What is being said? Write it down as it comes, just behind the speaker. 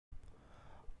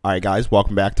Alright guys,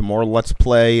 welcome back to more Let's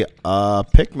Play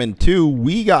Pikmin 2.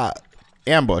 We got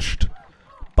ambushed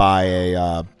by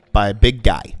a big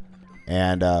guy.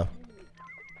 And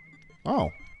oh,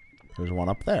 there's one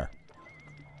up there.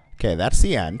 Okay, that's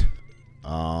the end.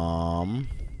 That's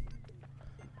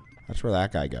where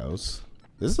that guy goes.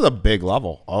 This is a big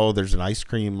level. Oh, there's an ice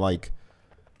cream, like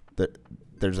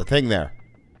there's a thing there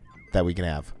that we can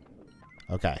have.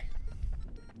 Okay.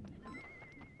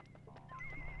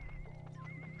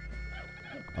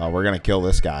 We're gonna kill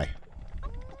this guy.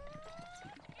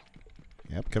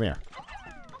 Yep, come here.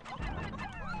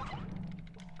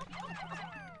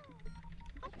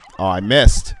 Oh, I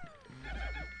missed.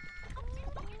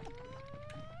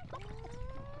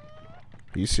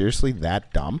 Are you seriously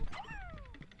that dumb?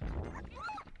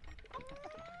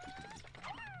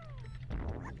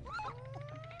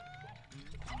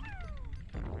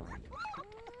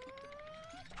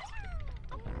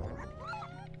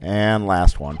 And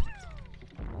last one.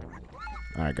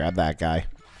 Alright, grab that guy.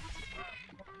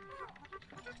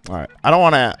 Alright. I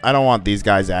don't want these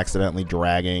guys accidentally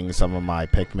dragging some of my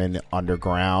Pikmin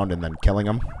underground and then killing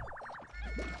them.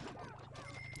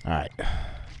 Alright.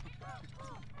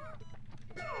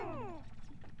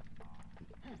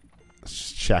 Let's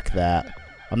just check that.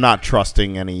 I'm not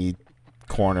trusting any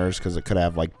corners because it could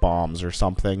have like bombs or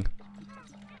something.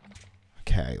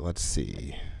 Okay, let's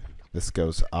see. This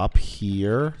goes up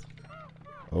here.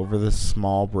 Over this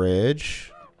small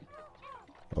bridge.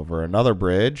 Over another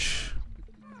bridge.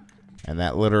 And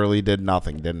that literally did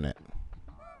nothing, didn't it?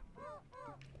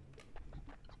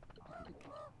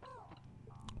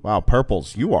 Wow,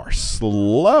 purples, you are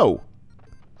slow.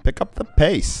 Pick up the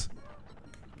pace.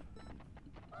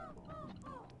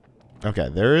 Okay,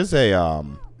 there is a,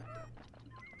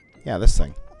 yeah, this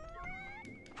thing.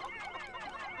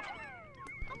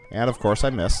 And, of course, I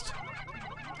missed.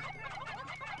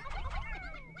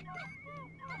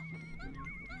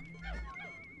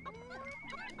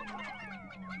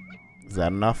 Is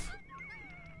that enough?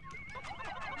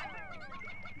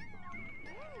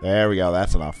 There we go.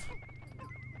 That's enough.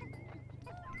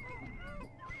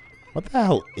 What the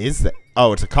hell is that?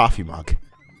 Oh, it's a coffee mug.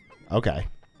 Okay.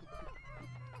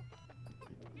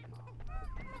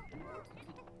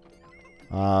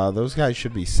 Those guys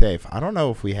should be safe. I don't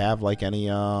know if we have, like, any,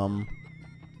 Yeah,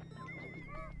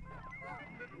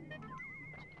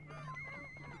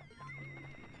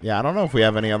 I don't know if we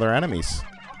have any other enemies.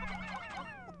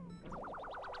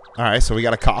 Alright, so we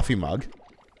got a coffee mug.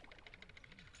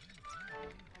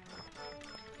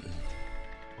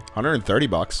 130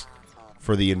 bucks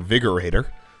for the Invigorator.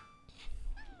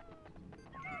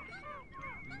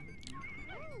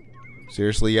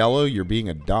 Seriously, Yellow, you're being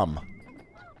a dumb.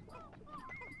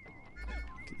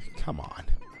 Come on.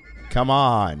 Come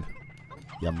on.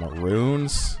 You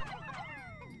maroons.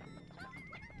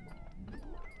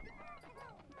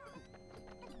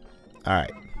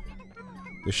 Alright.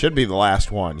 This should be the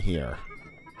last one here.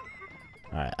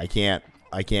 Alright, I can't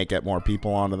get more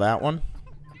people onto that one.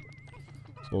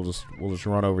 So we'll just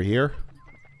run over here.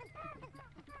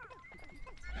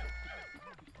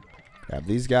 Grab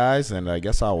these guys, and I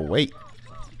guess I'll wait.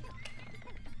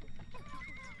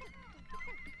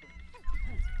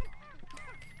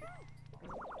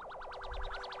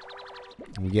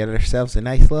 We get ourselves a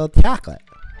nice little chocolate.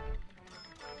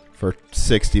 For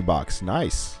 60 bucks.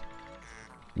 Nice.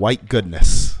 White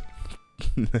goodness.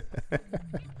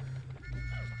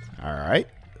 Alright.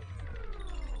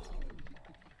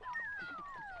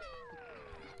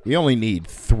 We only need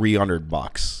 300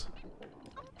 bucks.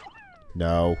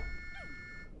 No.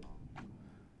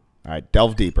 Alright,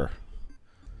 delve deeper.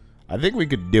 I think we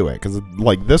could do it, because,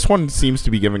 like, this one seems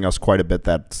to be giving us quite a bit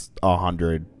that's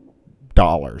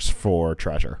 $100 for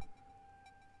treasure.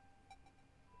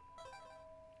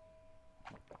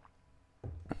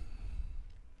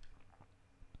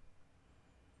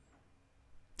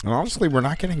 And honestly, we're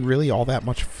not getting really all that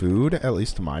much food, at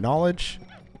least to my knowledge.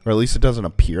 Or at least it doesn't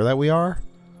appear that we are.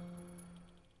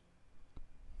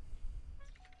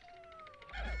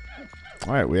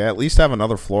 Alright, we at least have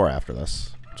another floor after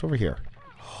this. What's over here?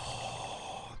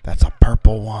 Oh, that's a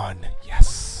purple one.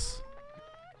 Yes.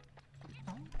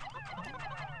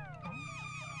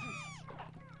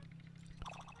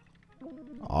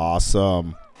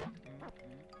 Awesome.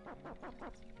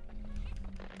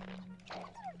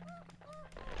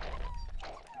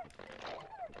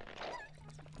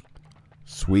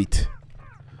 Sweet.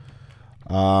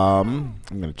 I'm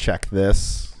gonna check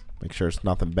this. Make sure it's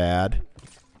nothing bad.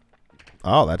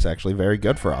 Oh, that's actually very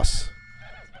good for us.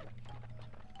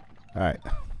 Alright.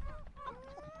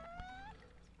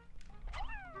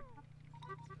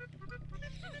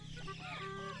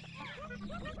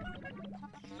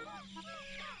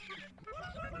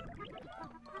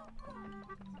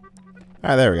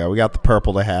 Alright, there we go. We got the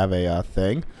purple to have a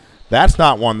thing. That's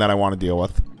not one that I want to deal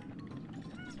with.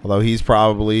 Although he's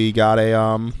probably got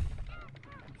a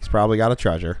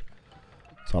treasure.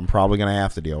 So I'm probably gonna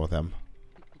have to deal with him.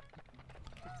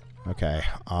 Okay.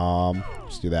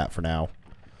 Let's do that for now.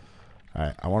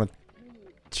 Alright, I want to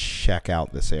check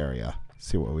out this area.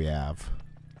 See what we have.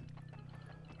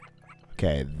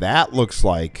 Okay, that looks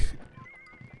like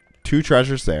 2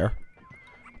 treasures there.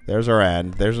 There's our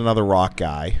end. There's another rock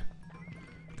guy.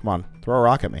 Come on, throw a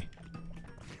rock at me.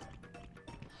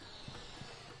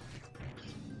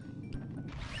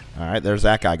 Alright, there's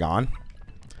that guy gone.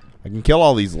 I can kill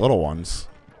all these little ones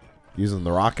using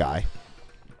the rock guy.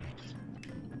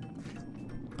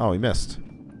 Oh, he missed.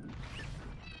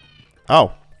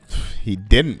 Oh, he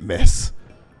didn't miss.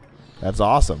 That's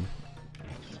awesome.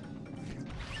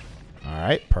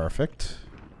 Alright, perfect.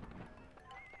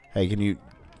 Hey, can you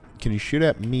shoot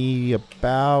at me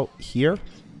about here?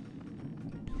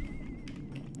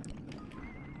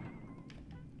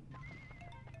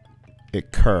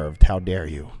 It curved. How dare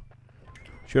you?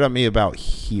 Shoot at me about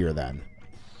here, then.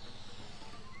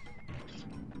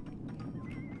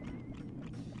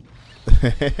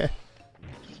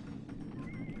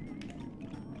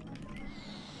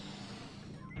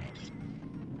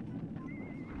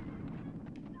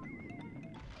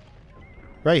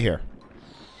 Right here.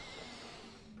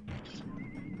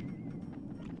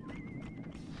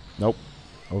 Nope.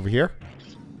 Over here?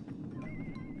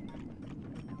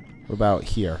 What about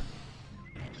here?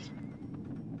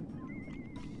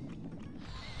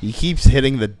 He keeps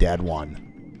hitting the dead one.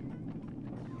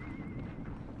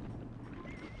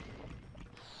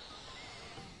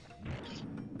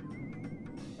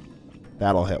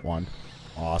 That'll hit one.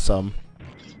 Awesome.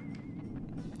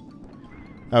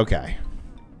 Okay.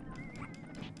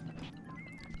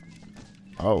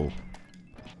 Oh.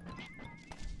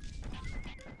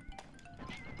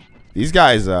 These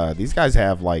guys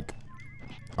have like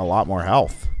a lot more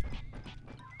health.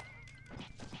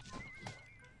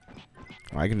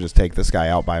 I can just take this guy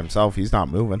out by himself. He's not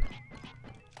moving.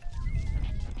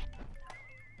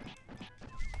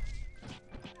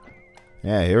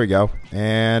 Yeah, here we go.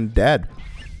 And dead.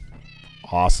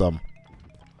 Awesome.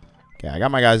 Okay, I got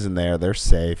my guys in there. They're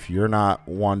safe. You're not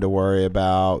one to worry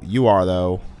about. You are,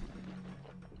 though.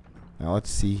 Now, let's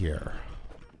see here.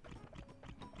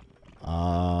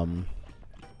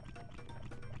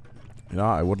 You know,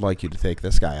 I would like you to take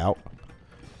this guy out.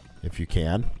 If you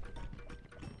can.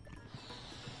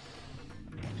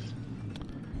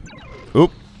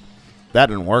 Oop. That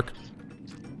didn't work.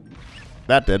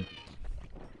 That did.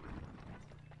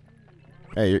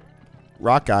 Hey, you're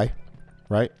rock guy,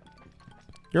 right?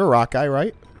 You're a rock guy,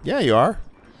 right? Yeah, you are.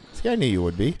 See, I knew you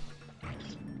would be.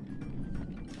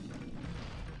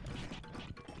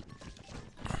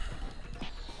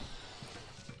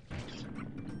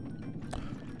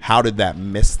 How did that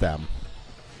miss them?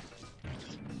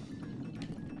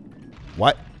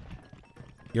 What?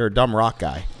 You're a dumb rock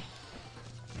guy.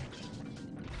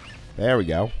 There we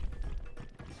go.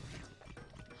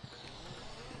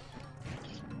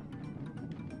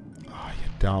 Oh, you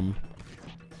dumb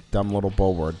little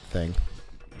bulwark thing.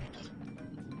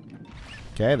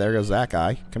 Okay, there goes that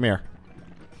guy. Come here.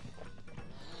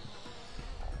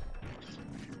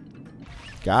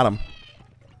 Got him.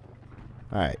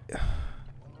 Alright.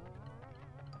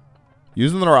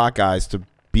 Using the rock guys to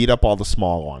beat up all the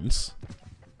small ones.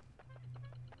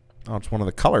 Oh, it's one of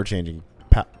the color changing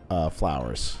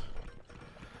flowers.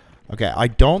 Okay, I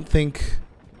don't think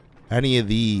any of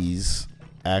these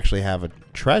actually have a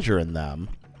treasure in them.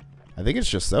 I think it's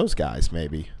just those guys,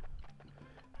 maybe.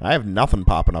 I have nothing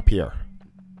popping up here.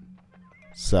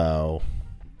 So,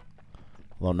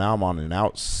 well, now I'm on an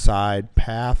outside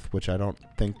path, which I don't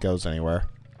think goes anywhere.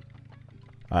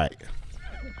 Alright.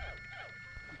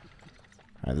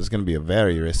 Alright, this is going to be a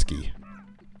very risky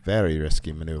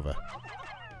maneuver.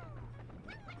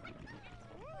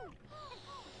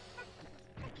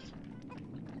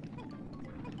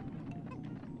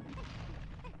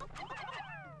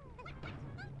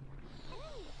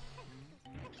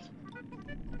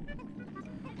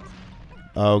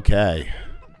 Okay.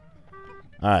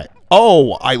 Alright.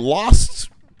 Oh, I lost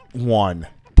one.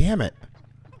 Damn it.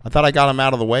 I thought I got him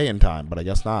out of the way in time, but I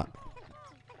guess not.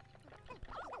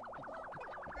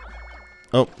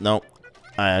 Oh, no.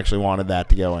 I actually wanted that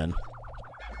to go in.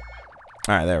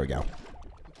 Alright, there we go.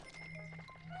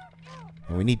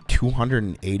 And we need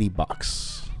 280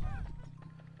 bucks.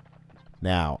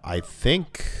 Now, I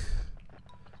think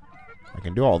I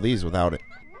can do all these without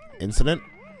incident.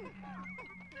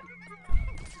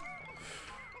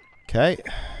 Okay.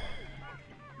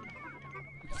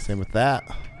 Same with that.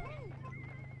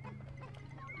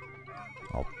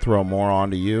 I'll throw more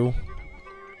onto you.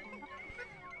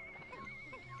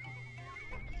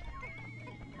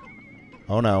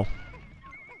 Oh no.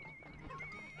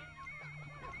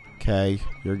 Okay,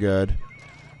 you're good.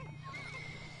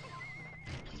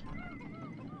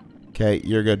 Okay,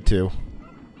 you're good too.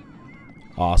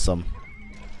 Awesome.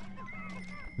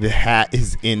 The hat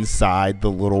is inside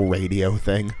the little radio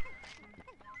thing.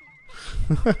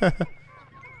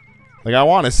 Like, I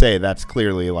want to say that's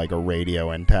clearly like a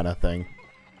radio antenna thing.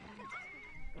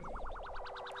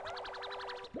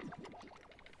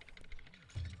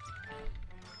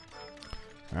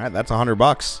 Alright, that's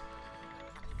 $100.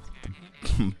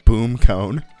 Boom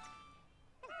cone.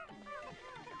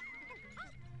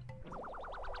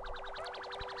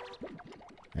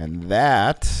 And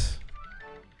that...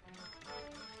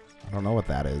 I don't know what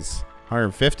that is.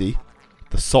 150.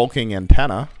 The sulking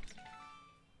antenna.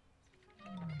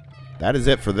 That is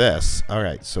it for this.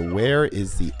 Alright, so where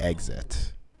is the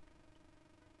exit?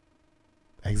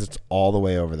 Exit's all the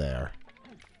way over there.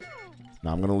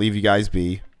 Now I'm going to leave you guys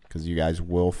be, because you guys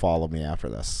will follow me after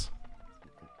this.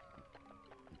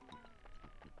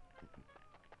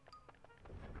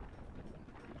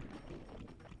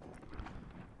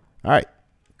 Alright,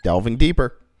 delving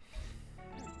deeper.